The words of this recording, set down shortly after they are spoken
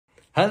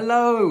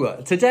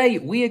Hello! Today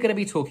we are going to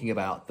be talking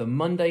about the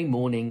Monday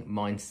morning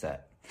mindset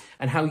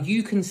and how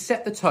you can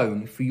set the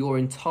tone for your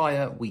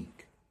entire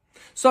week.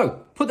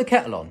 So put the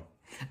kettle on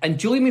and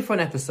join me for an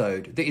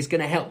episode that is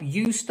going to help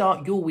you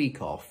start your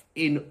week off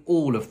in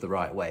all of the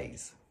right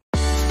ways.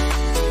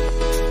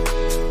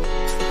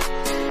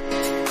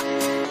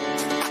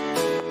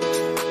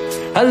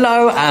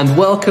 Hello and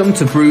welcome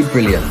to Brewed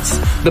Brilliance,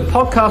 the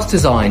podcast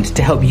designed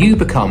to help you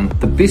become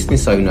the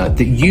business owner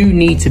that you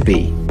need to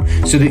be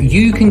so that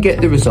you can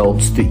get the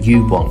results that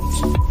you want.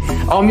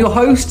 I'm your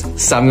host,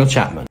 Samuel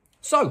Chapman.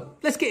 So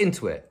let's get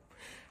into it.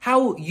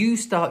 How you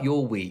start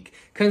your week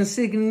can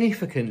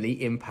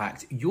significantly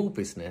impact your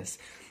business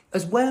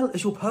as well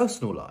as your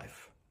personal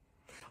life.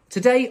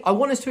 Today, I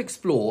want us to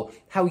explore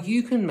how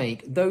you can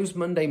make those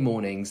Monday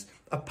mornings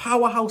a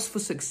powerhouse for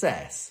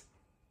success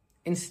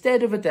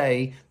instead of a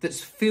day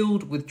that's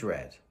filled with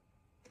dread.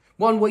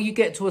 One where you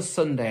get to a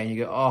Sunday and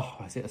you go,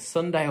 oh, is it a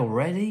Sunday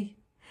already?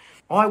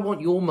 I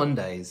want your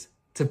Mondays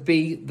to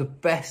be the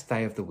best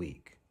day of the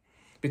week.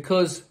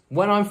 Because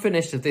when I'm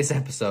finished with this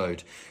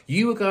episode,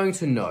 you are going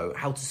to know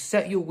how to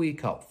set your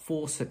week up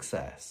for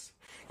success.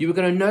 You are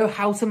going to know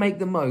how to make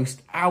the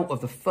most out of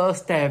the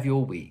first day of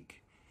your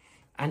week.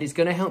 And it's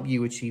going to help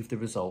you achieve the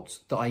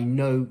results that I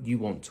know you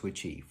want to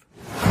achieve.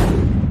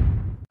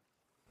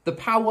 The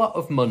power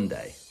of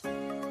Monday.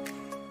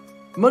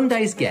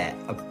 Mondays get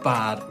a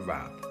bad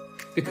rap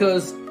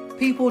because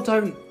people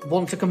don't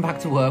want to come back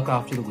to work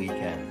after the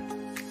weekend.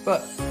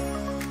 But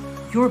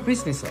you're a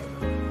business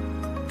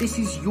owner. This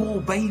is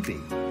your baby.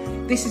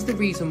 This is the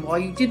reason why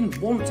you didn't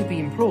want to be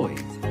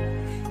employed.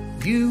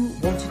 You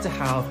wanted to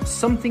have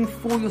something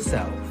for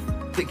yourself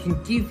that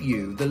can give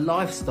you the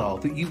lifestyle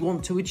that you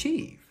want to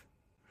achieve.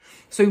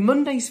 So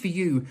Mondays for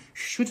you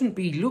shouldn't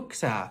be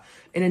looked at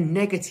in a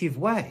negative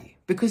way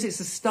because it's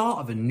the start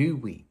of a new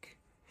week.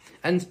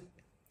 And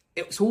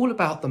it's all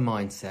about the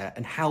mindset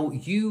and how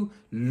you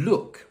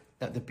look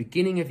at the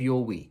beginning of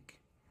your week.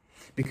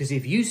 Because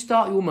if you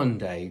start your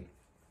Monday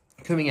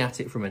coming at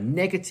it from a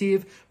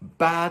negative,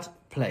 bad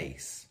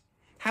place,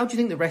 how do you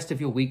think the rest of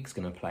your week's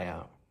going to play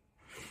out?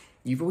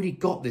 You've already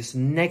got this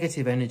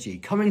negative energy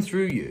coming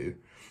through you,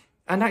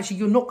 and actually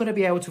you're not going to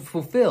be able to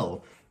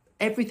fulfill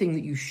everything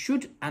that you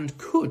should and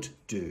could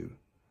do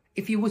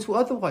if you were to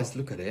otherwise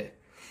look at it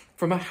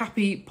from a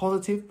happy,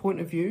 positive point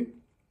of view.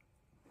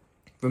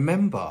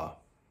 Remember,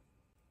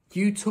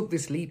 you took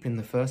this leap in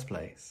the first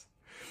place.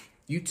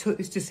 You took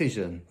this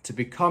decision to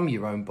become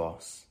your own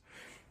boss,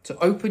 to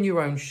open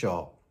your own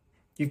shop.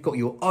 You've got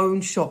your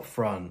own shop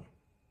front.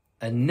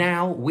 And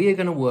now we're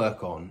going to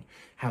work on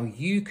how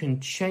you can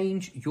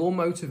change your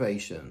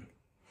motivation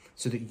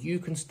so that you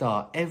can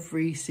start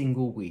every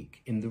single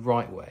week in the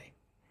right way.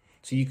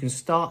 So you can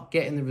start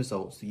getting the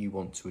results that you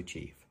want to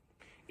achieve.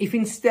 If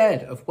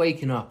instead of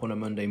waking up on a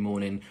Monday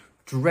morning,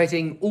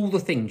 dreading all the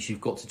things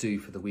you've got to do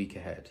for the week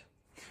ahead,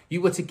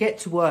 you were to get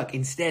to work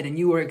instead and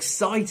you were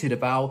excited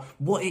about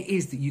what it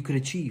is that you could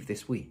achieve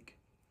this week.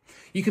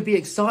 You could be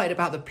excited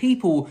about the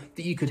people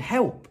that you could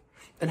help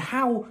and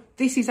how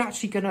this is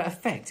actually going to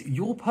affect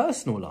your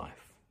personal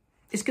life.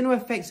 It's going to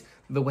affect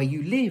the way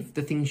you live,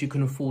 the things you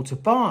can afford to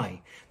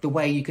buy, the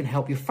way you can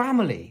help your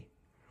family.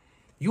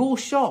 Your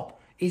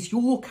shop is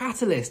your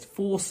catalyst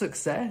for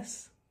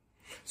success.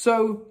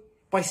 So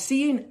by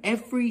seeing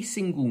every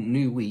single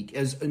new week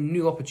as a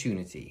new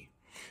opportunity,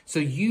 so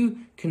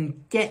you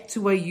can get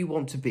to where you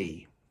want to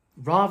be,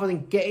 rather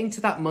than getting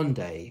to that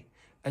Monday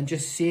and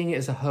just seeing it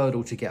as a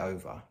hurdle to get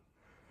over.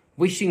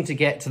 Wishing to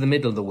get to the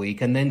middle of the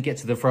week and then get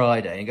to the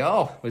Friday and go,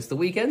 oh, it's the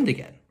weekend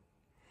again.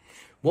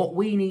 What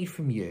we need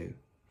from you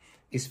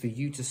is for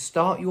you to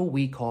start your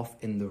week off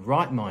in the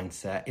right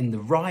mindset, in the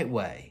right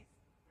way,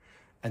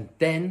 and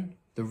then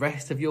the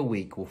rest of your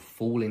week will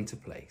fall into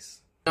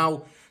place.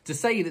 Now, to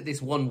say that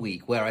this 1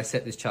 week where I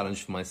set this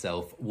challenge for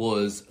myself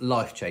was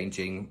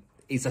life-changing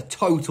is a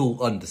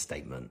total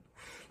understatement,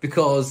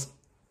 because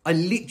I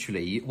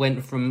literally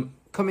went from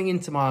coming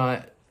into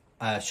my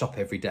shop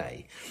every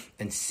day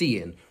and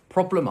seeing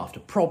problem after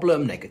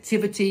problem,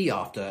 negativity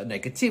after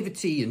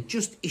negativity, and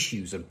just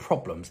issues and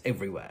problems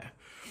everywhere.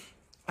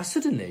 I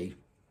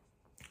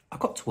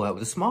got to work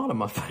with a smile on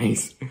my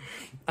face,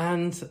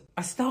 and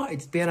I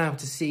started being able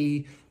to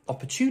see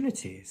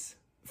opportunities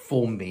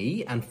for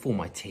me and for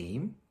my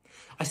team.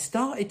 I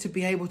started to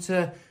be able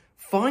to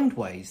find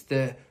ways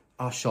that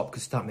our shop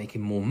could start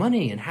making more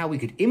money and how we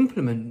could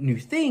implement new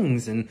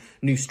things and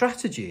new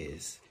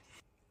strategies.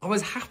 I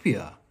was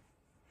happier.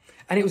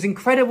 And it was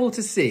incredible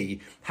to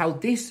see how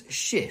this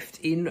shift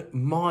in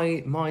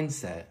my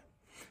mindset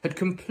had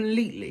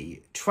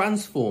completely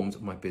transformed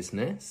my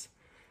business.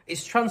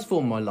 It's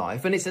transformed my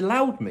life, and it's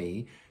allowed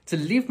me to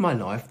live my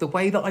life the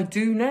way that I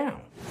do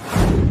now.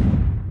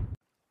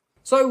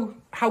 So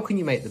how can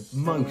you make the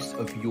most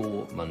of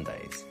your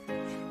Mondays?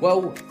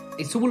 Well,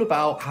 it's all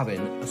about having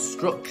a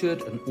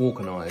structured and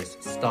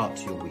organised start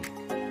to your week.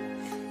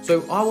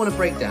 So I want to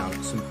break down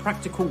some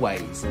practical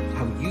ways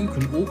how you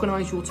can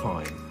organise your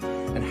time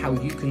and how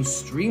you can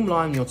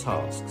streamline your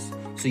tasks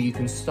so you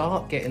can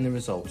start getting the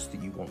results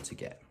that you want to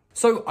get.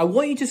 So I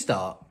want you to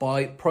start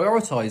by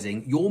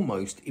prioritizing your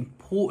most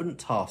important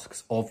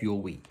tasks of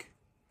your week.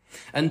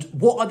 And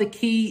what are the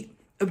key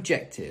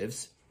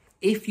objectives,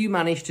 if you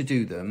manage to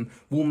do them,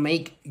 will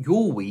make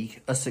your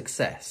week a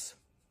success?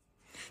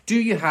 Do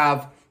you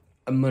have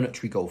a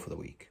monetary goal for the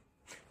week?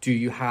 Do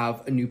you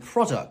have a new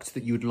product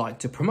that you would like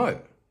to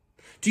promote?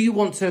 Do you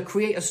want to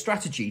create a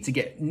strategy to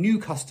get new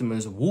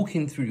customers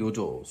walking through your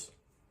doors?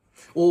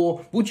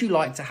 Or would you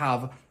like to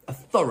have a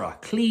thorough,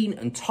 clean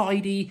and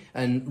tidy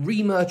and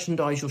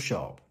re-merchandise your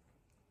shop?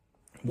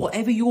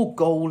 Whatever your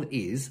goal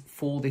is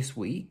for this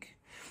week,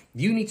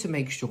 you need to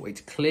make sure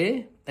it's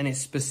clear and it's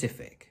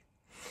specific.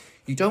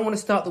 You don't want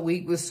to start the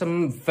week with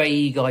some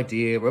vague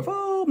idea of,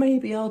 oh,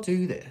 maybe I'll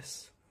do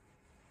this.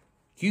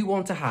 You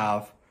want to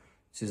have,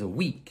 this is a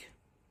week.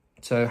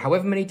 So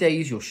however many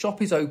days your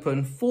shop is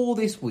open for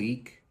this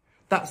week,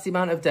 that's the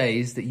amount of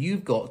days that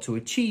you've got to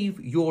achieve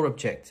your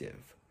objective.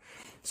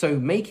 So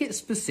make it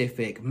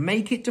specific,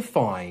 make it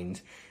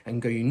defined,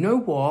 and go, you know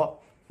what?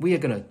 We are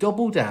going to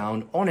double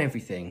down on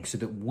everything so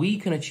that we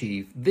can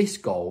achieve this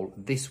goal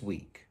this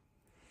week.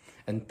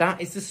 And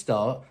that is the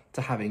start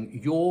to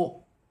having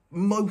your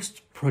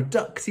most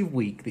productive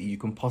week that you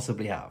can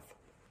possibly have.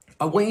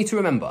 I want you to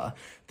remember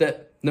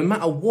that no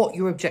matter what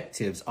your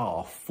objectives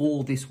are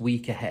for this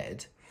week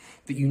ahead,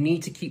 that you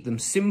need to keep them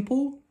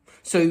simple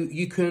so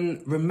you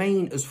can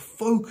remain as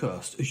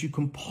focused as you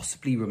can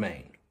possibly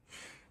remain.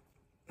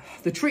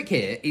 The trick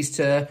here is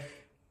to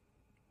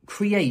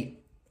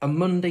create a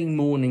Monday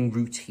morning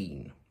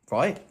routine,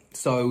 right?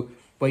 So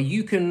where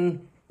you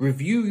can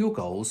review your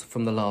goals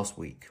from the last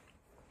week.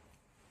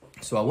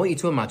 So I want you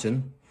to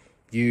imagine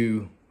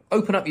you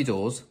open up your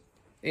doors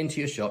into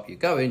your shop, you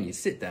go in, you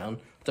sit down.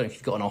 I don't know if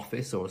you've got an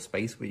office or a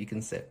space where you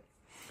can sit.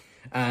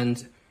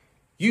 And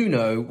you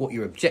know what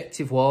your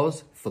objective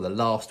was for the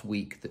last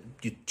week that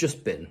you've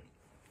just been.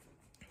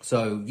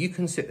 So you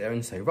can sit there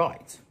and say,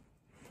 right,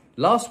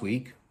 last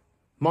week,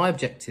 my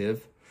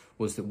objective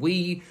was that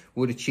we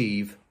would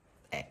achieve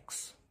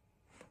X.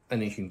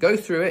 And then you can go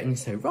through it and you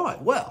say,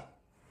 right, well,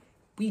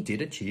 we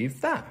did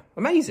achieve that.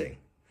 Amazing.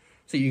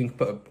 So you can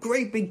put a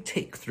great big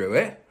tick through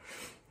it,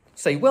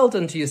 say well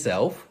done to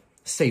yourself,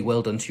 say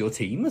well done to your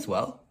team as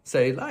well.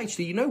 Say,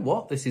 actually, you know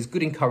what? This is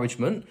good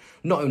encouragement,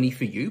 not only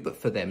for you, but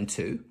for them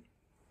too.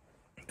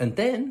 And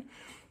then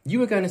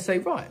you are going to say,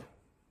 right,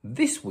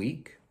 this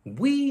week,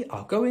 we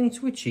are going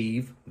to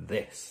achieve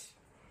this.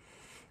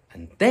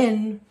 And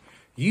then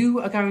you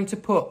are going to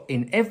put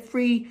in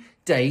every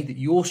day that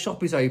your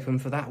shop is open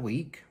for that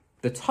week,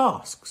 the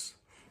tasks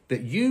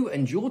that you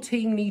and your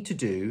team need to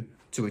do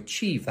to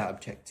achieve that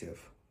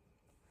objective.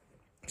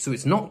 So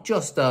it's not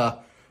just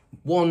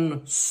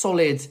one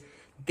solid,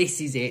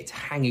 this is it,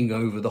 hanging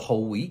over the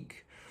whole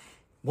week.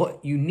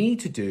 What you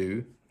need to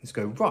do is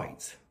go,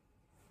 right,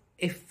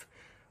 if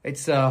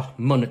it's a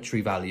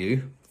monetary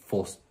value,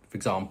 for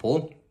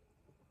example,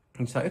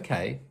 and say,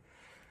 okay,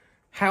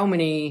 how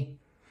many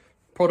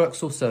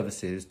products or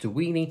services do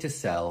we need to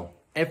sell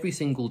every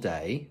single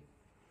day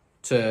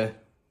to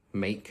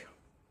make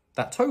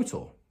that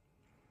total?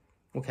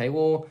 Okay,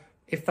 well,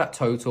 if that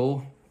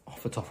total,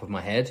 off the top of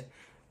my head,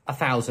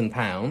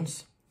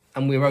 £1,000,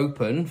 and we're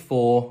open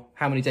for,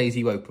 how many days are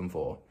you open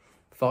for?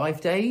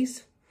 5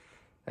 days?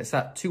 Is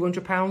that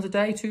 £200 a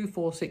day? 2,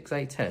 4, 6,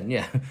 8, 10,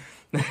 yeah.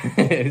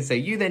 So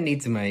you then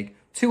need to make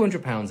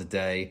 £200 a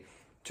day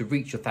to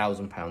reach your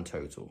 £1,000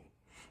 total.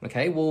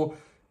 Okay, well,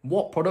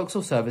 what products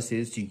or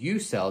services do you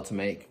sell to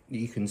make,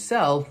 you can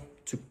sell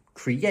to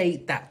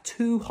create that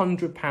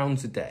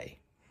 £200 a day?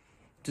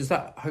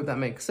 I hope that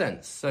makes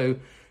sense. So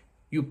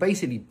you're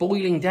basically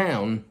boiling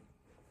down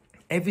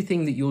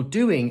everything that you're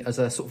doing as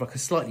a sort of like a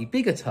slightly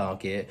bigger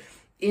target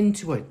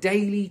into a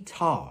daily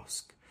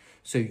task.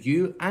 So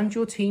you and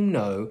your team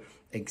know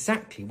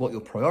exactly what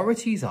your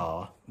priorities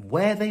are,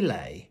 where they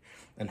lay,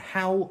 and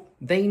how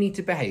they need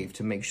to behave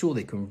to make sure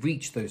they can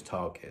reach those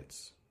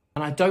targets.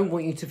 And I don't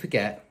want you to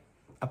forget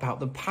about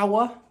the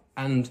power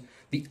and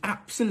the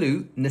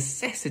absolute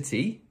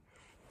necessity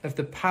of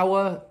the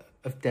power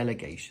of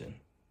delegation,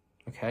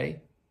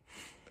 okay?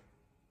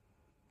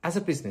 As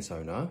a business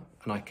owner,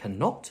 and I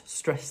cannot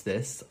stress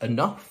this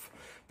enough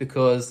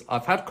because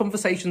I've had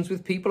conversations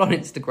with people on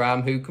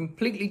Instagram who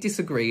completely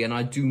disagree and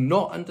I do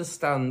not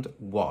understand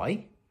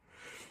why.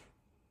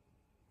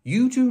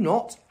 You do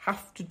not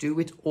have to do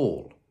it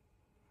all.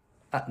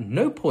 At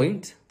no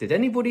point did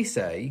anybody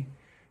say,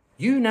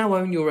 you now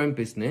own your own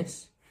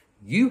business,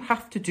 you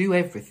have to do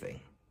everything.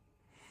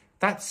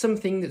 That's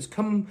something that's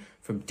come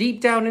from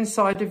deep down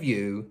inside of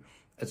you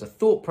as a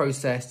thought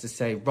process to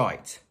say,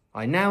 right,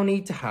 I now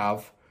need to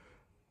have,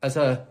 as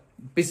a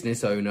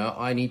business owner,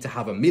 I need to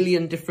have 1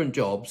 million different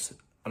jobs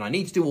and I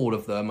need to do all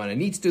of them and I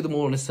need to do them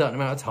all in a certain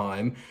amount of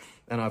time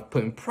and I've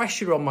put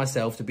pressure on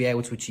myself to be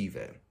able to achieve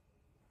it.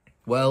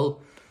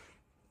 Well,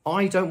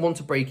 I don't want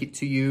to break it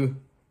to you.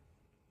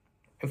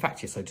 In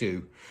fact, yes, I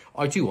do.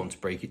 I do want to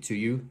break it to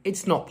you.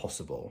 It's not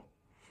possible.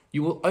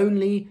 You will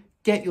only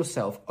get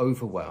yourself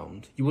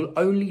overwhelmed. You will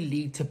only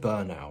lead to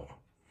burnout.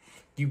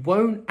 you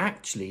won't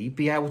actually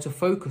be able to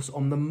focus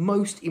on the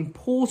most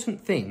important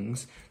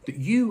things that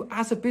you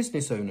as a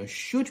business owner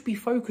should be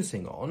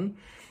focusing on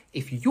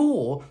if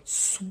you're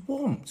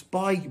swamped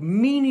by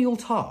menial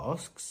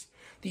tasks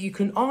that you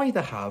can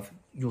either have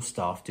your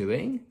staff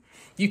doing,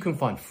 you can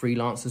find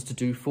freelancers to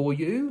do for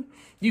you,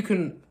 you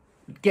can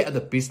get other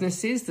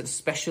businesses that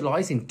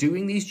specialize in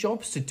doing these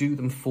jobs to do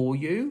them for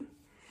you.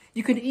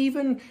 You can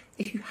even,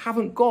 if you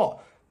haven't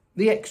got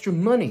the extra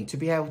money to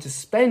be able to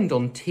spend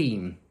on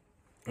team,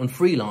 on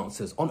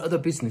freelancers, on other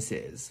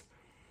businesses,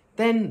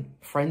 then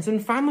friends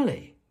and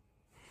family.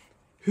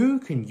 Who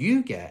can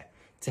you get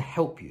to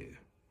help you?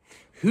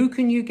 Who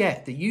can you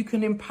get that you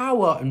can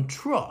empower and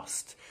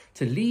trust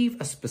to leave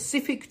a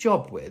specific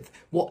job with,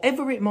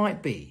 whatever it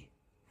might be,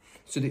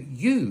 so that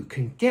you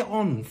can get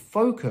on and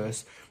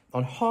focus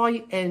on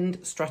high-end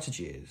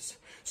strategies,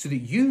 so that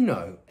you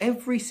know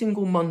every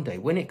single Monday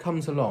when it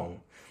comes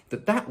along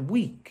that that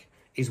week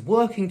is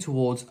working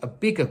towards a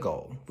bigger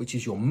goal, which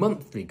is your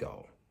monthly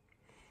goal.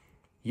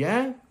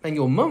 Yeah? And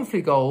your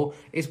monthly goal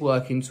is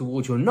working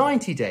towards your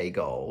 90-day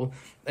goal,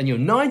 and your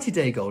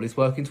 90-day goal is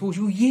working towards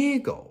your year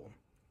goal.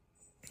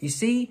 You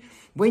see,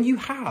 when you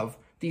have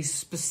these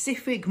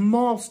specific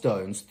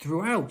milestones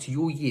throughout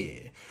your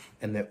year,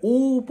 and they're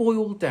all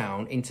boiled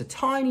down into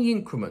tiny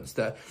increments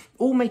that are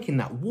all making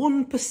that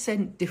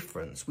 1%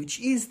 difference, which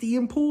is the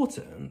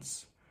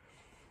importance,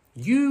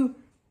 you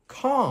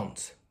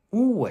can't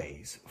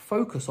always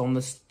focus on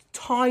the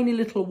tiny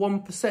little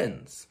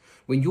 1%.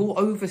 When you're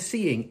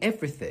overseeing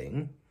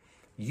everything,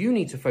 you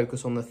need to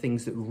focus on the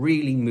things that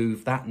really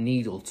move that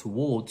needle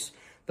towards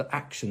the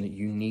action that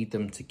you need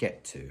them to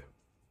get to.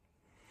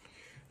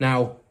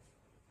 Now,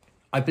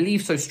 I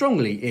believe so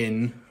strongly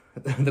in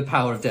the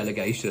power of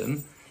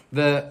delegation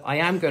that I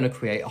am going to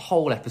create a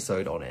whole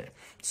episode on it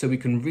so we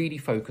can really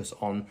focus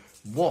on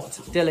what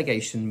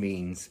delegation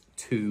means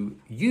to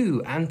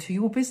you and to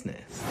your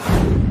business.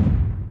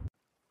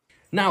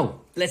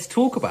 Now, let's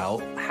talk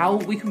about how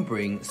we can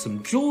bring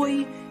some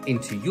joy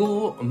into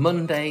your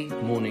Monday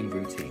morning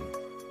routine.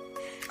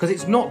 Because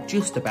it's not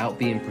just about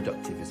being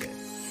productive, is it?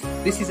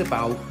 This is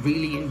about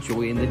really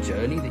enjoying the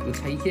journey that you're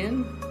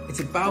taking. It's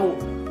about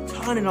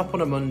turning up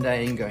on a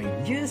Monday and going,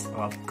 yes,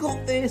 I've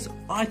got this,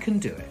 I can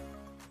do it.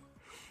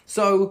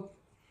 So,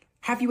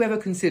 have you ever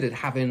considered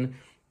having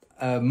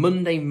a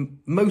Monday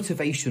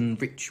motivation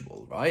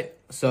ritual, right?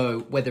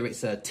 So, whether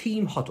it's a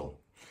team huddle,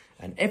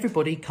 and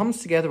everybody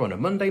comes together on a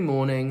Monday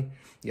morning,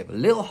 you have a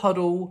little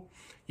huddle,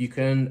 you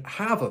can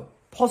have a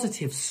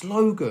positive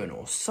slogan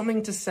or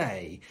something to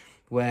say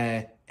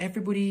where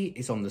everybody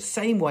is on the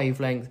same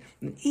wavelength,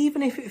 and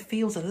even if it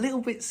feels a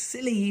little bit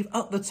silly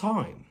at the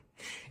time,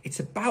 it's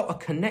about a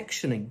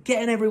connection and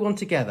getting everyone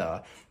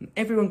together, and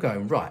everyone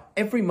going, right,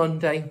 every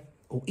Monday,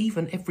 or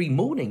even every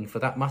morning for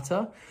that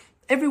matter,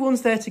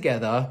 everyone's there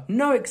together,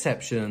 no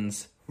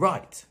exceptions,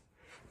 right.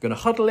 We're going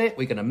to huddle it,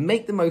 we're going to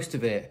make the most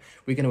of it,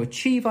 we're going to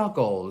achieve our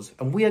goals,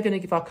 and we are going to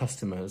give our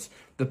customers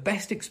the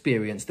best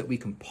experience that we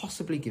can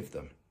possibly give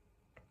them.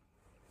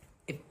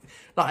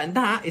 And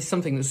that is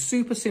something that's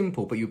super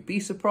simple, but you'd be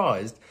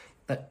surprised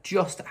at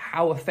just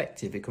how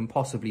effective it can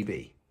possibly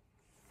be.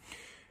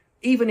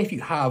 Even if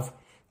you have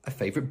a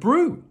favourite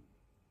brew,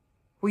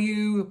 where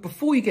you,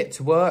 before you get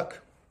to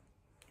work,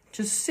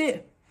 just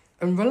sit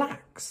and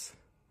relax.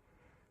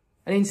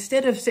 And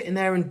instead of sitting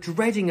there and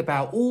dreading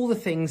about all the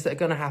things that are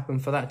going to happen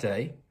for that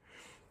day,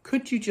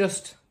 could you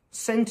just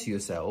center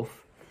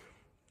yourself,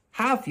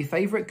 have your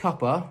favourite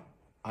cuppa,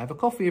 I have a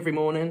coffee every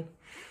morning,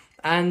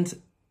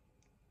 and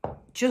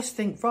just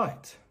think,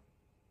 right,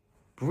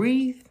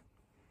 breathe,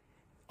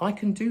 I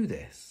can do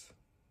this.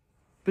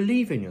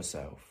 Believe in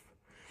yourself.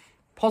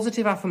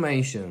 Positive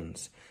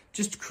affirmations.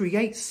 Just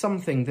create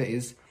something that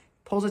is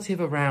positive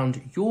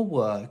around your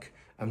work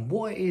and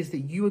what it is that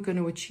you are going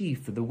to achieve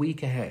for the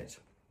week ahead.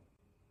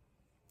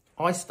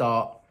 I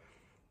start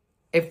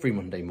every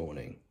Monday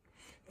morning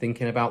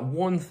thinking about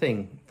one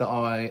thing that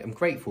I am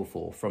grateful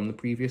for from the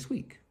previous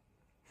week.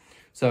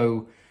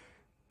 So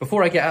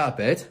before I get out of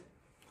bed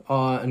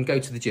and go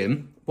to the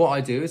gym, what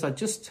I do is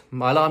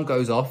my alarm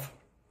goes off,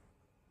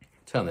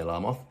 turn the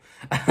alarm off,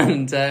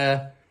 and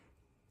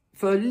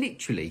for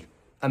literally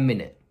a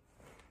minute,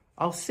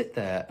 I'll sit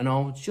there and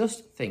I'll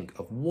just think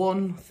of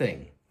one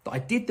thing that I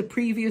did the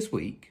previous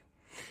week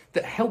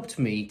that helped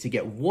me to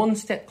get one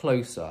step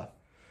closer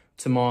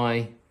to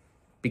my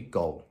big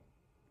goal.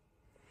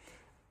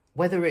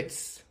 Whether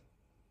it's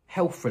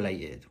health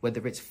related,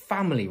 whether it's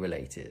family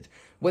related,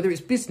 whether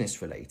it's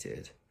business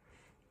related,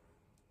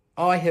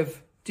 I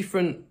have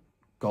different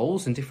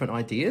goals and different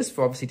ideas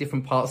for obviously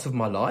different parts of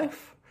my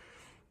life.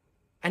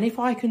 And if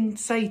I can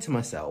say to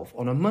myself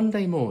on a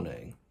Monday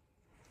morning,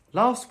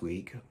 last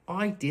week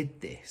I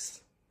did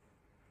this,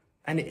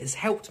 and it has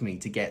helped me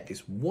to get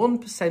this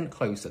 1%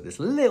 closer, this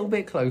little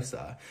bit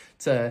closer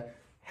to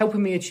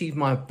helping me achieve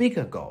my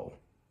bigger goal,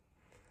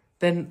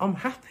 then I'm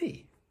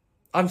happy.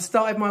 I've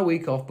started my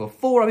week off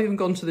before I've even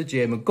gone to the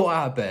gym and got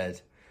out of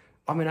bed.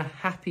 I'm in a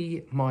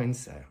happy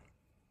mindset.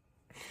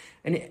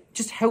 And it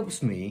just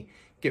helps me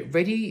get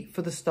ready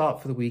for the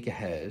start for the week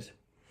ahead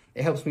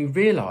It helps me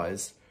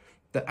realize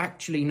that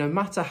actually, no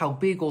matter how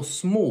big or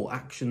small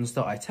actions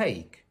that I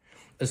take,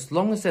 as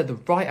long as they're the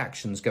right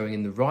actions going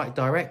in the right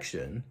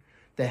direction,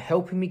 they're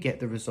helping me get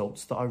the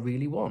results that I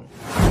really want.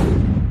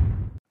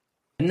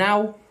 And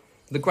now,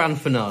 the grand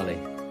finale.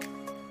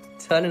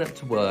 Turning up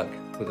to work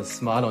with a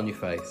smile on your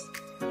face.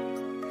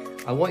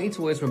 I want you to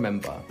always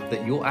remember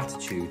that your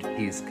attitude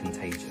is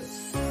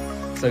contagious.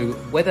 So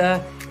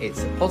whether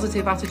it's a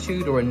positive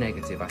attitude or a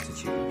negative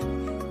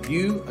attitude,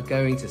 you are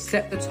going to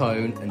set the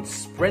tone and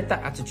spread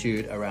that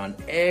attitude around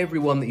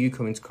everyone that you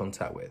come into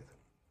contact with.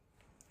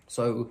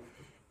 So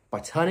by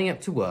turning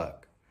up to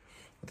work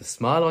with a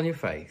smile on your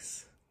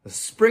face, a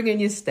spring in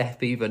your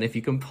step even if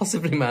you can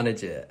possibly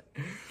manage it,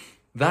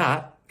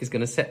 that is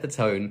going to set the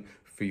tone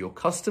for your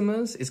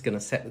customers, it's going to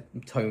set the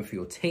tone for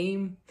your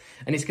team,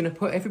 and it's going to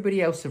put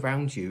everybody else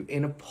around you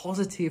in a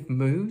positive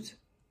mood.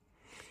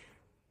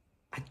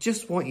 I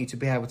just want you to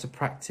be able to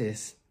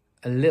practice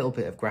a little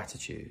bit of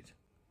gratitude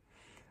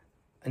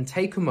and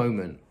take a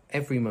moment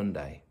every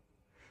Monday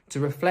to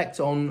reflect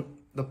on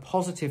the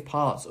positive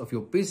parts of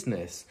your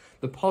business,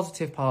 the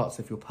positive parts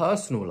of your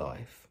personal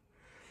life.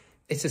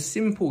 It's a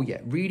simple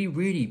yet really,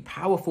 really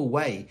powerful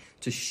way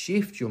to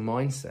shift your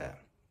mindset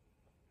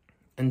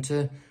and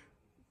to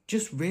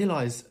just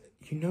realize,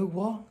 you know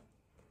what?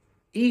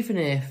 Even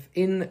if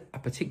in a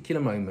particular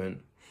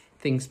moment,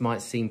 things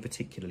might seem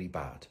particularly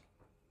bad,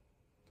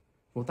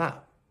 well,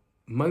 that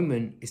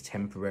moment is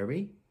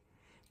temporary.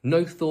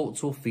 No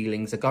thoughts or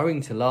feelings are going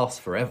to last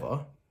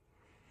forever.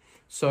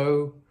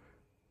 So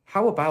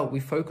how about we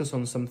focus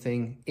on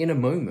something in a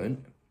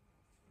moment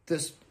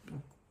that's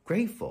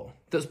grateful,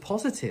 that's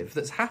positive,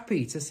 that's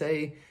happy to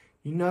say,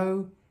 you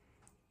know,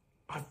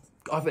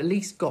 I've at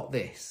least got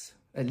this.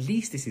 At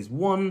least this is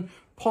one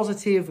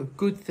positive,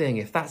 good thing,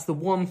 if that's the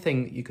one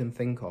thing that you can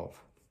think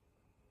of.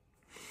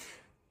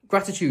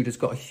 Gratitude has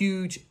got a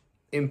huge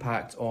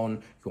impact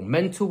on your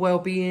mental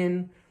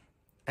well-being.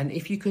 And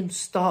if you can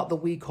start the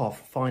week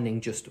off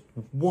finding just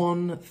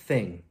one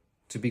thing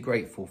to be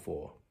grateful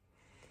for,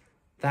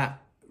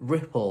 that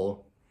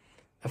ripple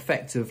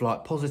effect of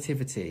like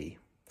positivity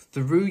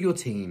through your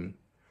team,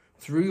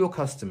 through your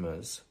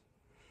customers,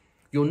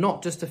 you're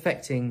not just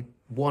affecting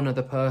one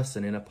other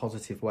person in a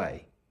positive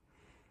way.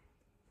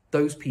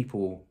 Those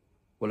people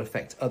will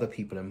affect other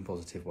people in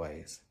positive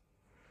ways.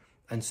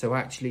 And so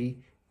actually,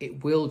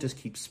 it will just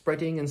keep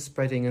spreading and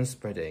spreading and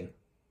spreading.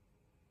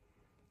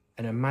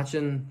 And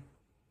imagine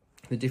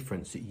the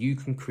difference that you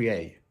can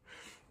create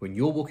when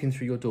you're walking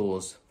through your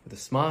doors with a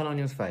smile on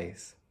your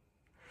face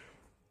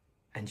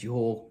and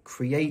you're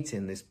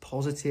creating this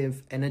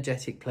positive,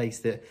 energetic place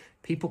that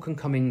people can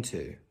come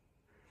into,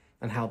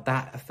 and how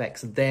that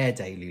affects their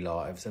daily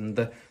lives and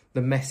the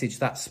message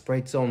that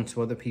spreads on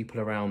to other people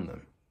around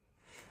them.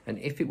 And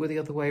if it were the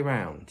other way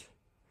around,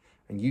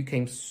 and you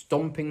came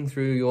stomping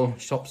through your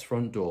shop's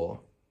front door,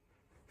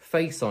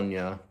 face on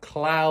you,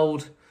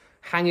 cloud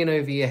hanging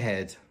over your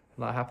head,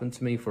 like happened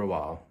to me for a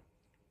while.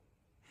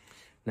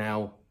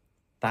 Now,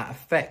 that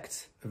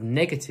effect of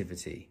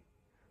negativity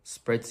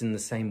spreads in the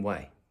same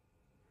way.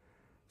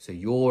 So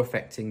you're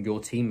affecting your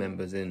team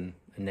members in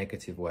a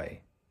negative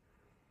way.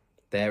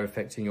 They're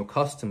affecting your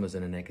customers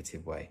in a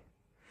negative way.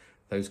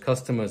 Those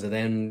customers are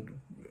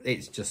then,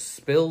 it just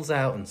spills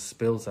out and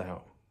spills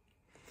out.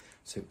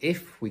 So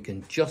if we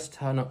can just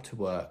turn up to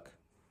work,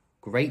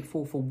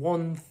 grateful for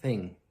one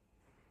thing,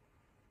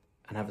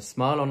 and have a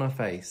smile on our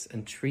face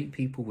and treat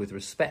people with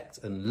respect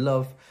and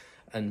love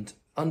and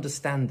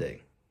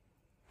understanding,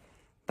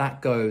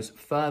 that goes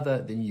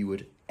further than you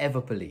would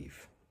ever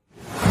believe.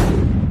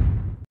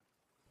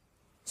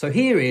 So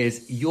here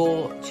is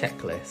your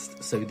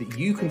checklist so that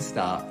you can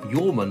start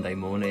your Monday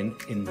morning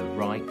in the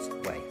right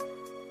way.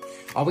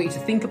 I want you to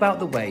think about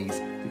the ways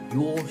that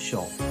your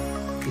shop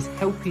is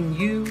helping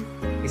you,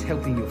 is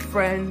helping your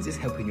friends, is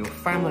helping your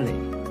family,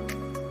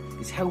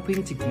 is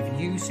helping to give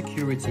you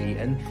security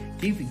and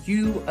give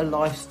you a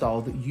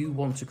lifestyle that you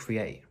want to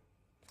create.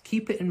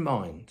 Keep it in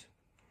mind.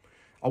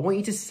 I want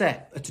you to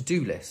set a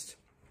to-do list,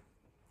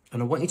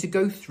 and I want you to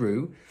go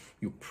through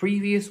your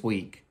previous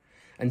week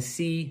and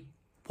see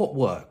what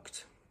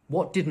worked,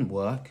 what didn't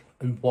work,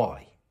 and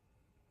why.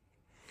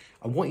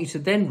 I want you to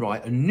then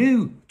write a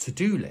new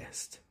to-do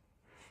list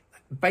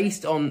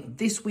based on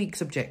this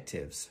week's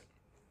objectives.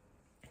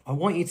 I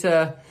want you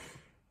to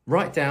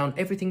write down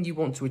everything you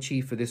want to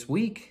achieve for this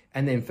week,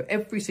 and then for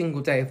every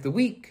single day of the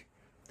week,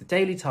 the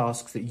daily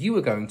tasks that you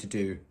are going to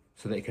do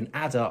so that it can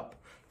add up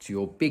to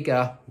your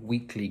bigger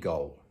weekly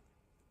goal.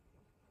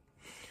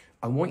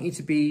 I want you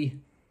to be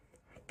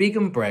big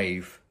and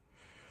brave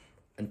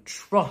and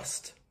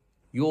trust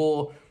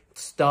your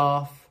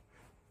staff,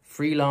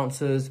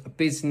 freelancers,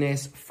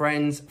 business,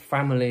 friends,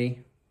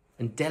 family,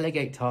 and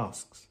delegate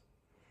tasks.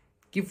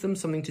 Give them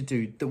something to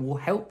do that will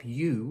help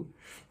you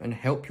and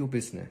help your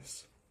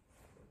business.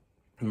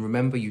 And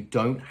remember, you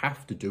don't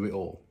have to do it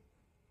all.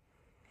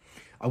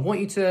 I want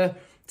you to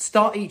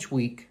start each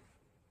week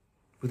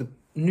with a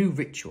new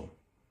ritual.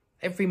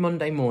 Every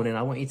Monday morning,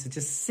 I want you to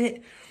just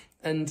sit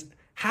and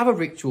have a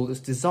ritual that's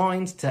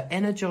designed to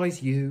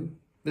energize you,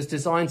 that's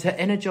designed to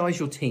energize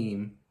your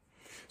team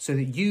so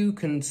that you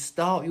can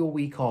start your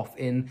week off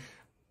in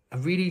a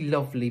really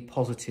lovely,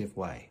 positive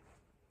way.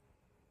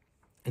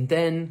 And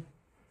then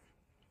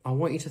I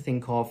want you to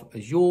think of,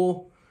 as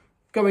you're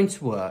going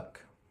to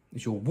work,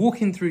 as you're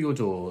walking through your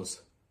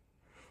doors,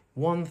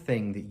 one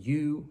thing that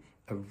you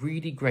are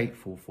really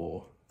grateful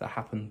for that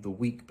happened the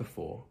week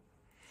before.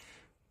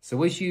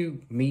 So as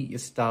you meet your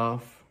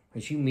staff,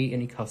 as you meet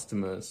any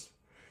customers,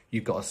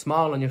 you've got a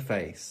smile on your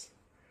face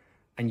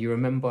and you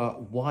remember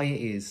why it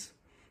is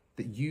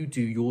that you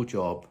do your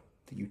job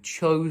that you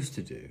chose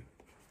to do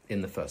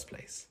in the first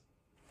place.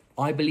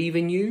 I believe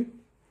in you.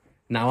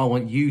 Now I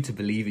want you to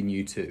believe in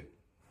you too.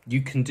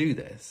 You can do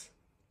this.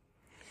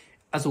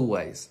 As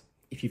always,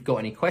 if you've got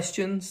any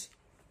questions,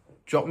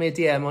 drop me a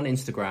DM on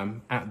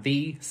Instagram at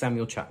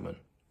 @TheSamuelChapman.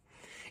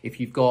 If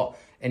you've got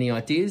any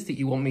ideas that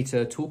you want me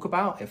to talk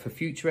about for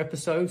future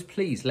episodes,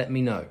 please let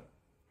me know.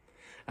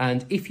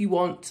 And if you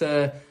want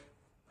to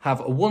have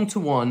a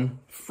one-to-one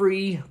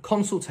free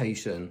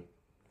consultation,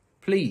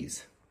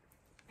 please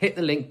hit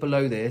the link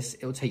below this.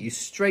 It will take you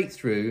straight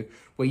through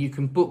where you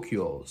can book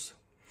yours.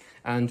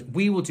 And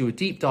we will do a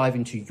deep dive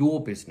into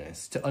your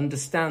business to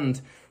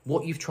understand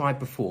what you've tried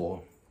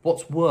before,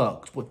 what's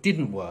worked, what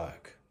didn't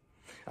work.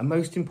 And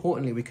most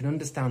importantly, we can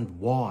understand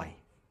why.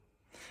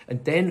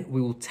 And then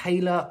we will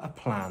tailor a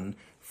plan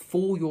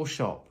for your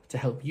shop to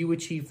help you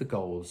achieve the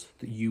goals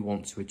that you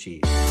want to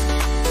achieve.